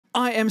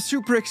I am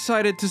super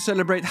excited to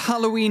celebrate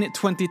Halloween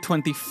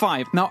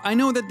 2025. Now, I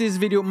know that this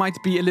video might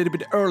be a little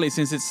bit early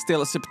since it's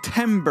still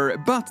September,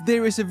 but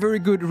there is a very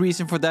good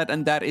reason for that,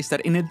 and that is that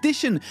in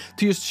addition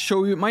to just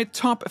show you my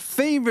top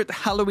favorite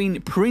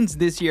Halloween prints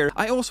this year,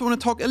 I also want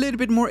to talk a little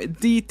bit more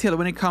detail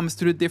when it comes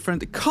to the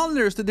different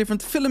colors, the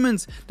different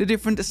filaments, the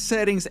different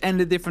settings, and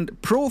the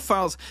different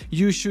profiles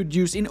you should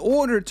use in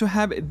order to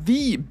have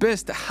the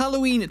best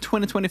Halloween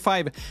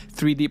 2025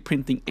 3D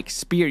printing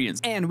experience.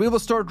 And we will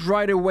start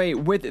right away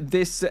with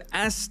this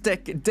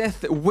Aztec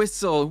death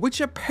whistle,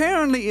 which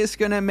apparently is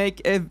gonna make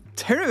a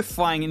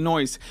terrifying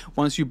noise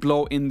once you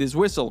blow in this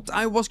whistle.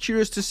 I was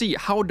curious to see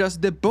how does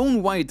the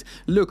bone white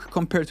look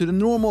compared to the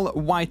normal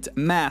white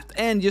matte,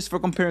 and just for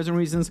comparison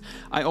reasons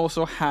I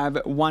also have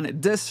one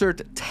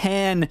desert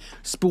tan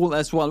spool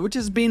as well, which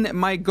has been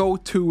my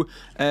go-to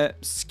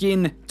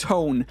skin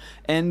tone.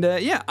 And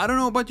yeah, I don't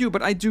know about you,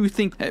 but I do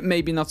think,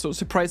 maybe not so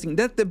surprising,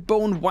 that the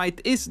bone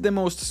white is the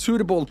most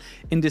suitable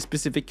in this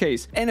specific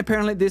case. And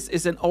apparently this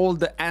is an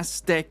old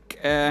Aztec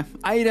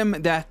item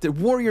that the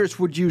warriors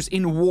would use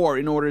in war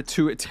in order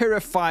to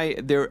terrify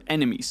their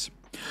enemies.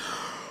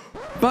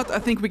 But I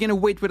think we're gonna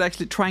wait with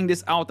actually trying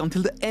this out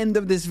until the end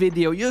of this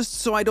video, just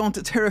so I don't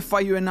terrify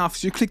you enough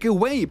so you click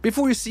away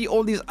before you see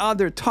all these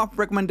other top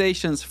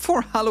recommendations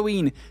for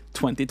Halloween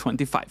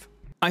 2025.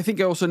 I think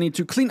I also need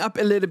to clean up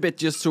a little bit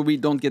just so we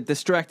don't get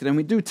distracted, and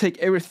we do take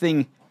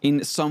everything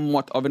in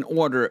somewhat of an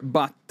order,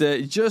 but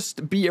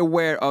just be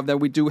aware of that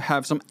we do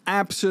have some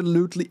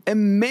absolutely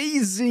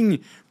amazing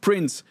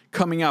prints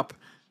coming up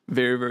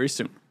very, very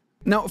soon.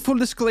 Now, full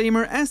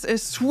disclaimer, as a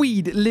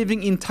Swede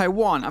living in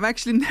Taiwan, I've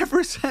actually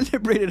never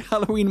celebrated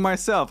Halloween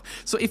myself,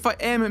 so if I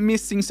am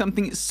missing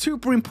something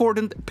super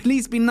important,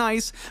 please be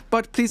nice,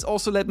 but please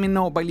also let me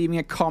know by leaving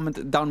a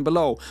comment down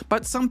below.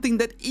 But something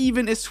that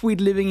even a Swede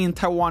living in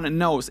Taiwan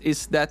knows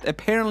is that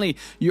apparently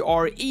you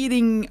are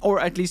eating, or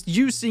at least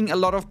using, a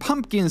lot of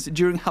pumpkins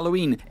during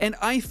Halloween, and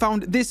I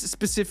found this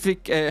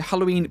specific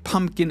Halloween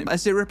pumpkin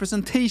as a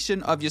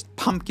representation of just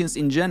pumpkins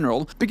in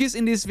general, because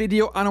in this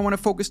video I don't want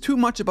to focus too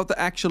much about the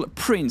actual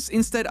prints.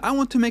 Instead, I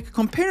want to make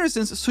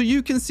comparisons so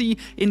you can see,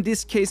 in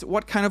this case,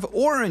 what kind of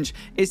orange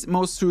is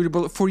most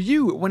suitable for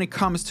you when it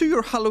comes to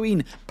your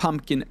Halloween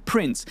pumpkin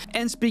prints.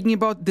 And speaking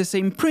about the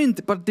same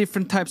print but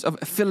different types of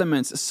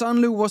filaments,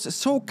 Sunlu was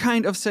so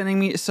kind of sending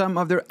me some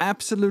of their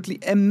absolutely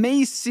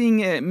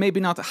amazing, maybe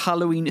not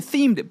Halloween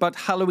themed, but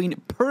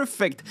Halloween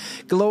perfect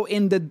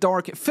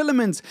glow-in-the-dark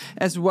filaments,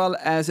 as well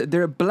as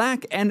their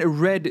black and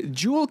red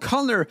dual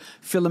color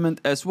filament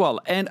as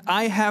well. And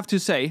I have to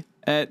say,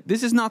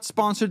 this is not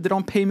sponsored, they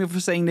don't pay me for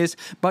saying this,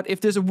 but if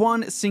there's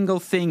one single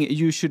thing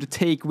you should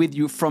take with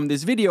you from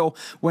this video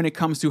when it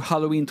comes to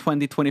Halloween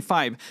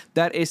 2025,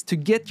 that is to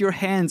get your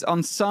hands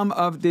on some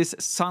of this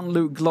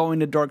Sunlu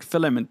glow-in-the-dark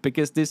filament,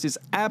 because this is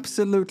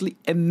absolutely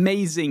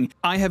amazing.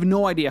 I have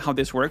no idea how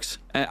this works,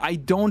 I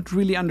don't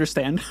really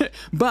understand,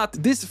 but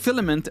this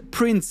filament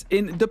prints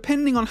in,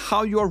 depending on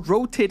how you are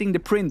rotating the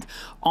print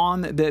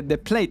on the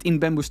plate in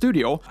Bambu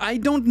Studio. I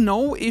don't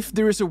know if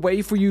there is a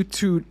way for you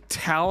to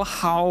tell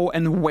how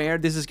and where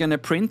this is gonna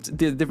print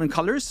the different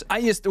colors. I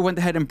just went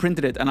ahead and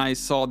printed it, and I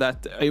saw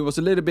that it was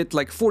a little bit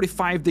like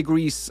 45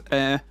 degrees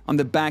on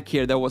the back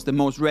here that was the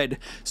most red,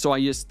 so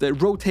I just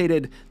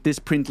rotated this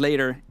print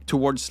later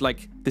towards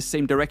like the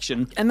same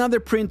direction. Another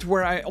print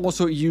where I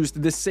also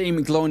used the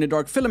same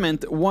glow-in-the-dark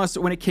filament was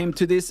when it came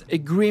to this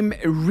Grim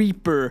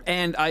Reaper,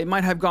 and I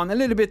might have gone a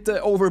little bit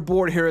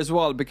overboard here as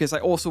well, because I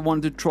also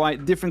wanted to try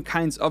different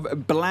kinds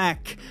of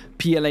black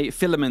PLA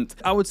filament.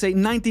 I would say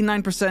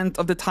 99%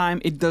 of the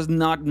time it does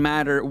not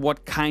matter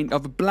what kind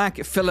of black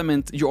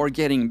filament you are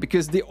getting,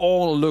 because they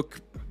all look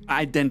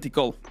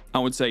identical, I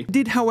would say.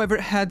 Did, however,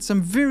 had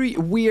some very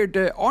weird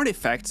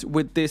artifacts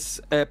with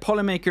this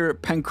Polymaker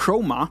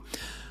Panchroma,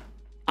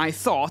 I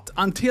thought,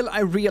 until I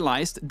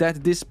realized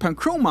that this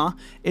Panchroma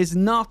is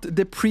not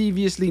the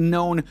previously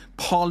known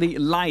Poly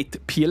Light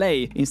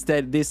PLA.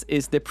 Instead, this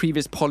is the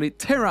previous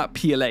Polyterra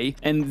PLA,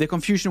 and the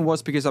confusion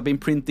was because I've been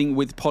printing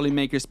with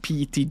Polymaker's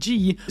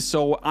PETG,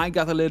 so I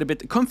got a little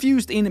bit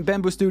confused in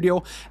Bambu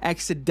Studio,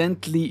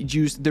 accidentally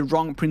used the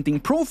wrong printing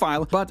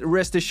profile, but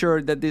rest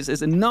assured that this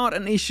is not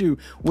an issue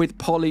with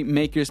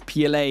Polymaker's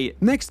PLA.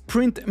 Next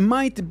print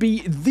might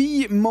be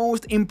the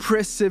most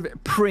impressive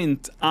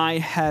print I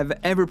have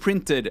ever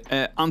printed,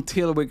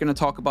 until we're gonna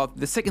talk about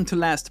the second to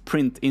last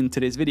print in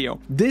today's video.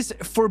 This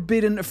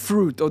forbidden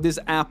fruit, or this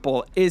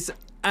apple, is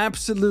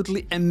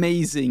absolutely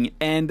amazing,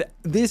 and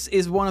this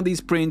is one of these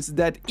prints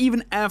that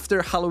even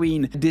after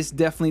Halloween, this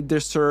definitely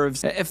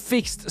deserves a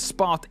fixed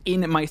spot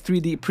in my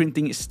 3D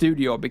printing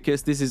studio,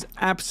 because this is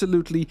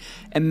absolutely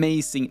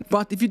amazing.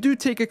 But if you do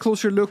take a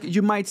closer look,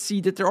 you might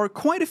see that there are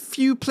quite a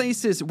few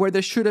places where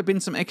there should have been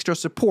some extra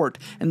support,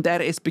 and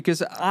that is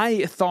because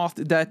I thought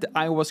that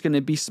I was going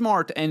to be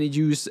smart and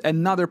use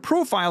another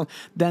profile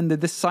than the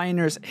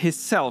designer's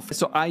himself.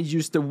 So I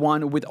used the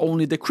one with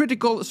only the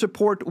critical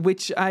support,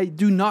 which I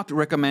do not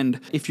recommend recommend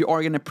if you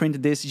are going to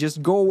print this,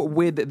 just go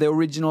with the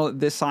original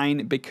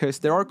design, because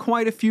there are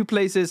quite a few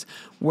places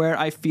where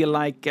I feel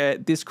like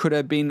this could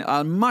have been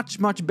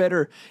much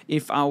better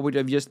if I would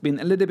have just been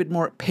a little bit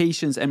more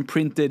patient and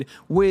printed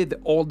with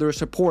all the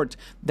support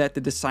that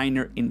the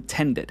designer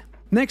intended.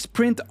 Next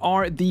print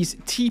are these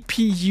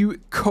TPU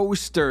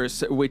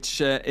coasters,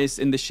 which is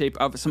in the shape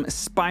of some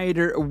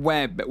spider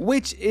web,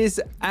 which is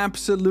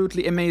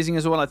absolutely amazing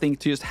as well, I think,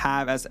 to just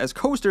have as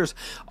coasters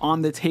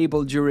on the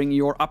table during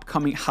your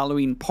upcoming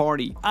Halloween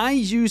party. I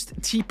used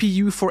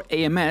TPU for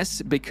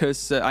AMS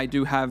because I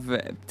do have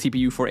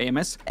TPU for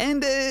AMS,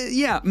 and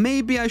yeah,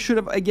 maybe I should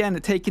have again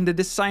taken the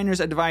designer's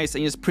advice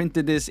and just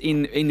printed this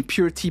in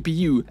pure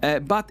TPU,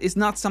 but it's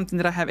not something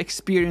that I have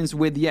experience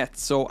with yet,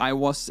 so I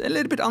was a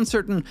little bit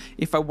uncertain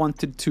if I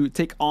wanted to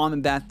take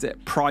on that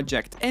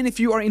project. And if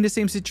you are in the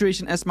same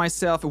situation as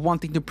myself,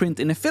 wanting to print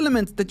in a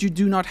filament that you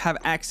do not have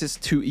access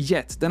to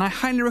yet, then I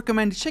highly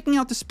recommend checking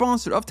out the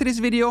sponsor of today's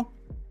video,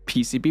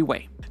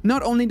 PCBWay.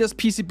 Not only does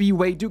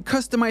PCBWay do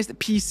customized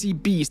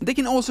PCBs, they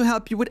can also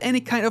help you with any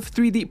kind of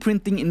 3D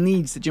printing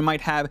needs that you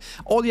might have.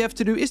 All you have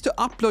to do is to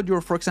upload your,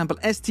 for example,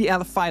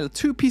 STL file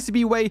to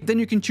PCBWay, then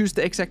you can choose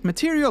the exact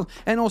material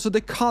and also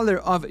the color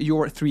of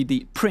your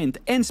 3D print.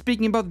 And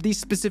speaking about these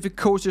specific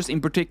coasters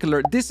in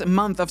particular, this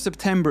month of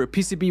September,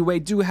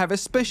 PCBWay do have a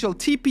special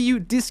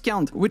TPU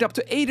discount with up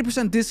to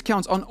 80%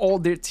 discounts on all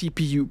their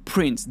TPU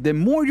prints. The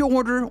more you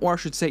order, or I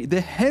should say,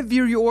 the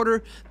heavier you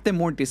order, the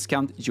more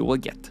discount you will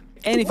get.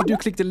 And if you do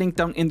click the link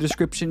down in the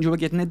description, you will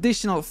get an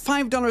additional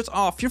 $5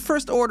 off your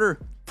first order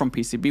from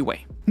PCBWay.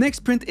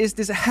 Next print is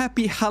this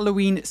Happy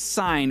Halloween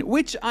sign,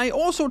 which I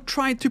also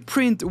tried to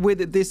print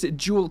with this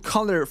jewel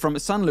color from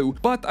Sunlu,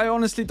 but I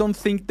honestly don't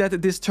think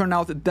that this turned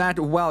out that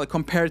well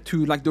compared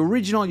to like the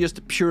original,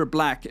 just pure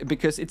black,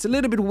 because it's a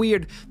little bit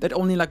weird that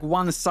only like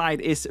one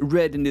side is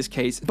red in this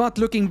case. But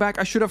looking back,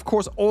 I should of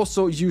course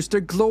also use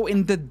the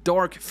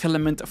glow-in-the-dark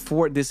filament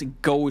for this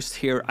ghost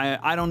here.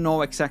 I don't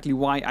know exactly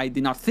why I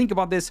did not think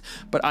about this,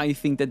 but I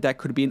think that that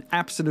could be an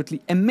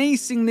absolutely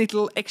amazing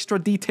little extra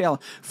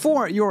detail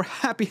for your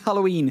Happy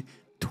Halloween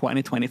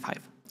 2025.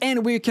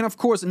 And we can of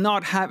course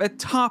not have a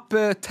top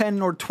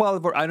 10 or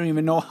 12, or I don't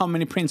even know how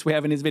many prints we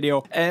have in this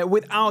video,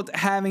 without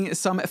having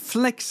some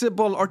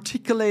flexible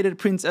articulated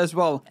prints as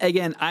well.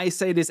 Again, I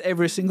say this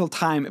every single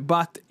time,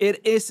 but it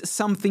is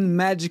something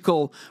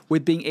magical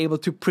with being able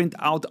to print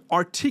out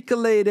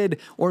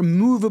articulated or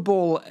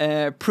movable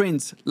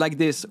prints like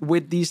this,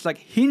 with these like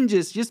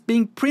hinges just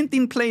being print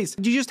in place.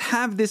 You just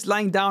have this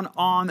lying down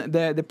on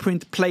the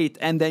print plate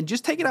and then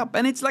just take it up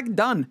and it's like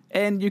done,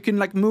 and you can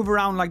like move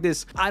around like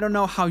this. I don't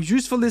know how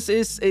useful this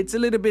is. It's a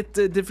little bit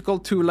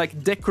difficult to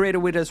like decorate it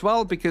with as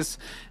well, because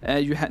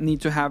you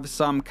need to have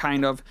some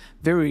kind of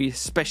very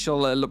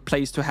special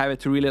place to have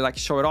it to really like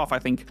show it off, I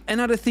think.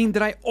 Another thing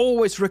that I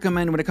always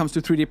recommend when it comes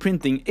to 3D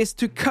printing is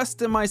to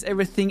customize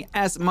everything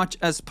as much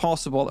as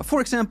possible.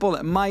 For example,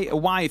 my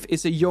wife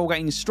is a yoga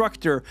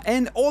instructor,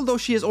 and although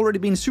she has already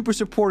been super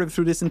supportive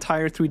through this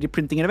entire 3D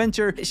printing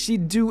adventure, she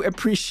do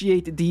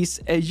appreciate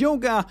these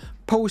yoga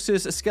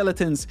poses,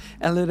 skeletons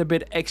a little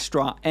bit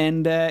extra.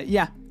 And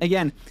yeah,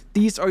 again,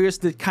 these are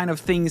just the kind of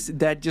things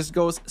that just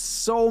goes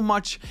so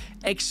much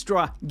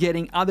extra,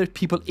 getting other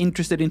people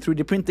interested in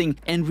 3D printing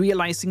and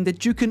realizing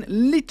that you can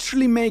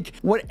literally make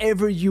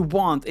whatever you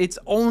want. It's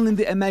only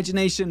the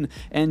imagination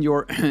and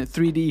your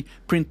 3D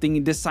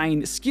printing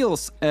design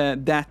skills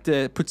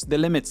that puts the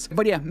limits.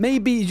 But yeah,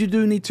 maybe you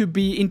do need to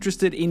be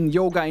interested in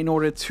yoga in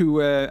order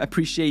to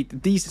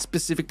appreciate these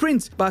specific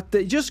prints, but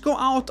just go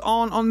out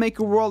on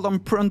Maker World, on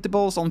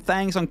Printables, on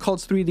Thanks, on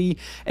Cults 3D,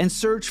 and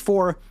search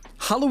for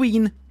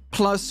Halloween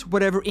plus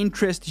whatever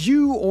interest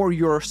you or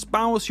your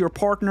spouse, your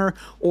partner,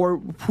 or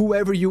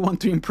whoever you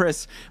want to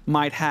impress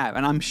might have.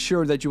 And I'm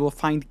sure that you will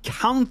find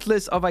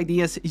countless of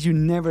ideas you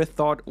never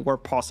thought were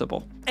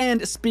possible.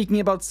 And speaking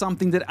about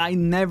something that I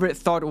never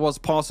thought was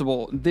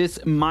possible, this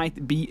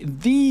might be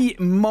the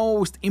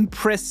most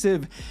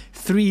impressive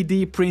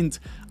 3D print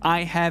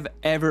I have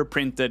ever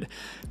printed.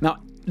 Now,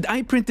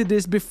 I printed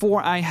this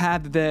before I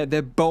had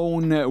the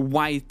bone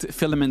white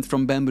filament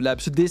from Bambu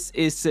Lab. So this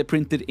is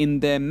printed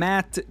in the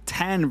matte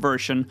tan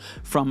version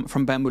from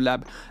Bambu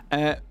Lab.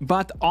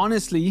 But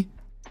honestly,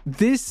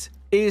 this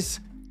is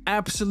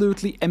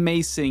absolutely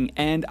amazing,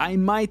 and I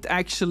might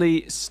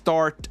actually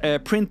start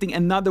printing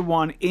another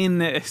one in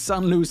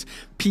Sunlu's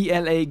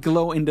PLA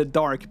glow in the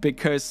dark,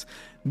 because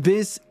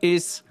this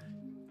is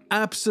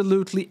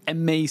absolutely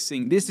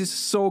amazing. This is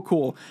so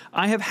cool.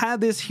 I have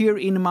had this here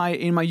in my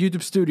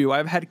YouTube studio.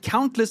 I've had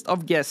countless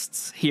of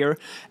guests here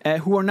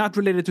who are not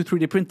related to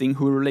 3D printing,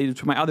 who are related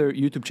to my other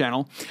YouTube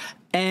channel,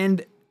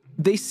 and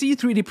they see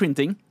 3D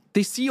printing,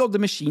 they see all the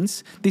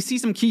machines, they see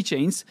some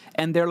keychains,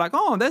 and they're like,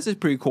 oh, this is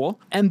pretty cool.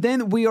 And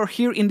then we are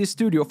here in the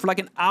studio for like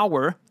an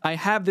hour. I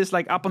have this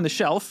like up on the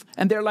shelf,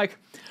 and they're like,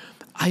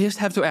 I just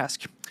have to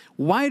ask,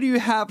 why do you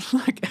have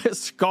like a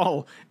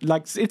skull?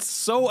 Like, it's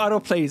so out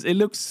of place. It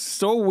looks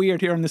so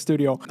weird here in the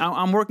studio.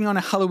 I'm working on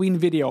a Halloween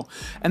video,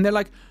 and they're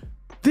like,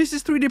 this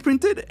is 3D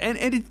printed, and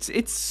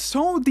it's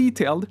so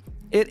detailed.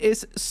 It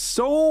is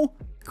so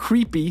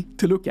creepy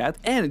to look at.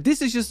 And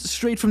this is just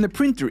straight from the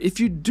printer. If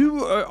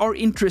you are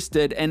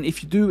interested, and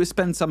if you do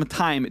spend some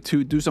time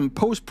to do some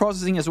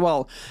post-processing as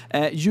well,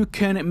 you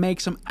can make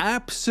some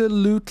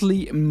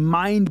absolutely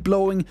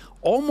mind-blowing,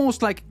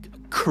 almost like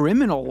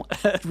criminal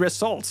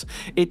results.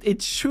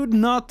 It should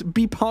not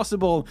be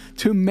possible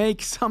to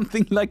make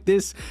something like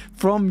this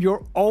from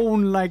your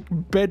own like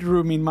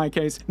bedroom in my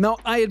case. Now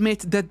I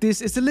admit that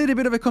this is a little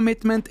bit of a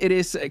commitment. It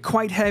is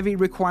quite heavy,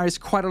 requires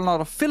quite a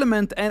lot of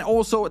filament, and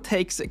also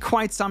takes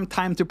quite some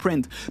time to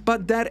print.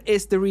 But that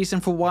is the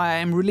reason for why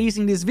I'm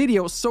releasing this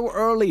video so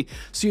early,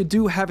 so you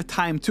do have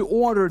time to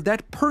order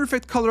that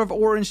perfect color of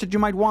orange that you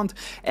might want,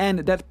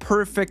 and that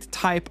perfect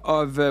type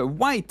of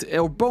white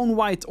or bone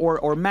white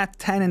or matte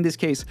tan in this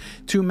case,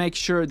 to make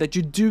sure that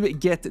you do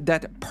get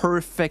that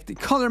perfect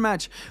color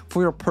match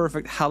for your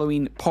perfect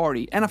Halloween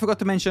party. And I forgot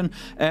to mention,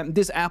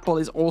 this apple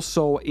is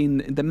also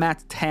in the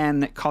matte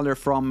tan color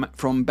from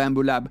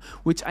Bamboo Lab,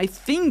 which I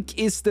think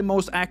is the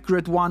most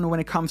accurate one when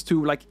it comes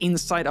to like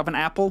inside of an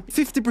apple.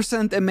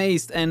 50%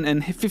 amazed and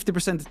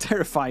 50%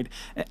 terrified.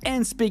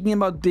 And speaking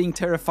about being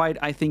terrified,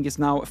 I think it's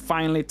now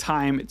finally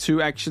time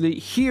to actually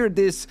hear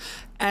this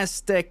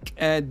Aztec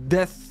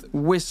death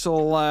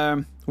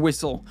whistle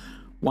whistle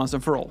once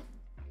and for all.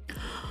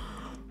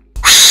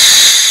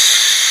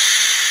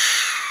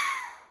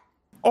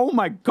 Oh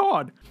my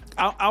god!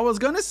 I was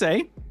gonna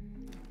say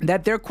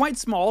that they're quite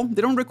small.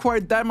 They don't require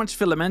that much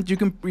filament. You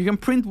can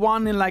print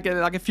one in like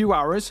a few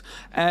hours.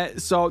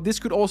 So this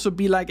could also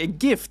be like a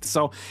gift.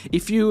 So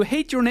if you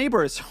hate your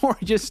neighbors or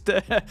just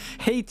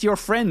hate your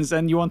friends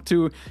and you want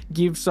to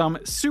give some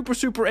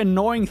super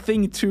annoying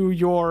thing to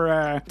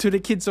your to the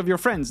kids of your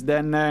friends,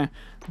 then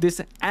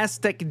this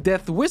Aztec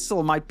death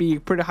whistle might be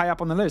pretty high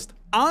up on the list.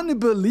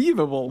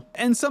 Unbelievable.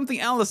 And something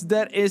else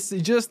that is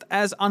just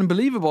as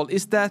unbelievable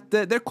is that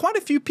there are quite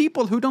a few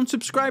people who don't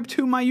subscribe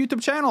to my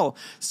YouTube channel.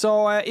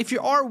 So if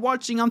you are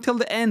watching until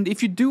the end,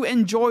 if you do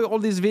enjoy all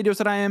these videos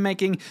that I am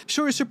making,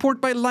 show your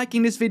support by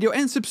liking this video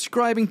and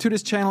subscribing to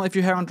this channel if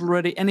you haven't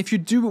already. And if you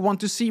do want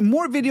to see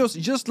more videos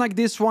just like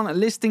this one,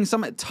 listing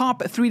some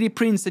top 3D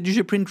prints that you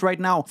should print right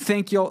now,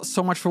 thank you all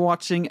so much for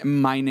watching.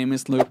 My name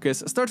is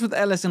Lucas. Starts with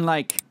L as in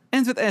like,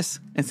 ends with S,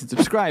 and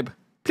subscribe.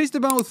 Please do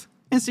both,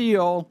 and see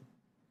you all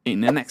in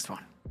the next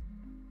one.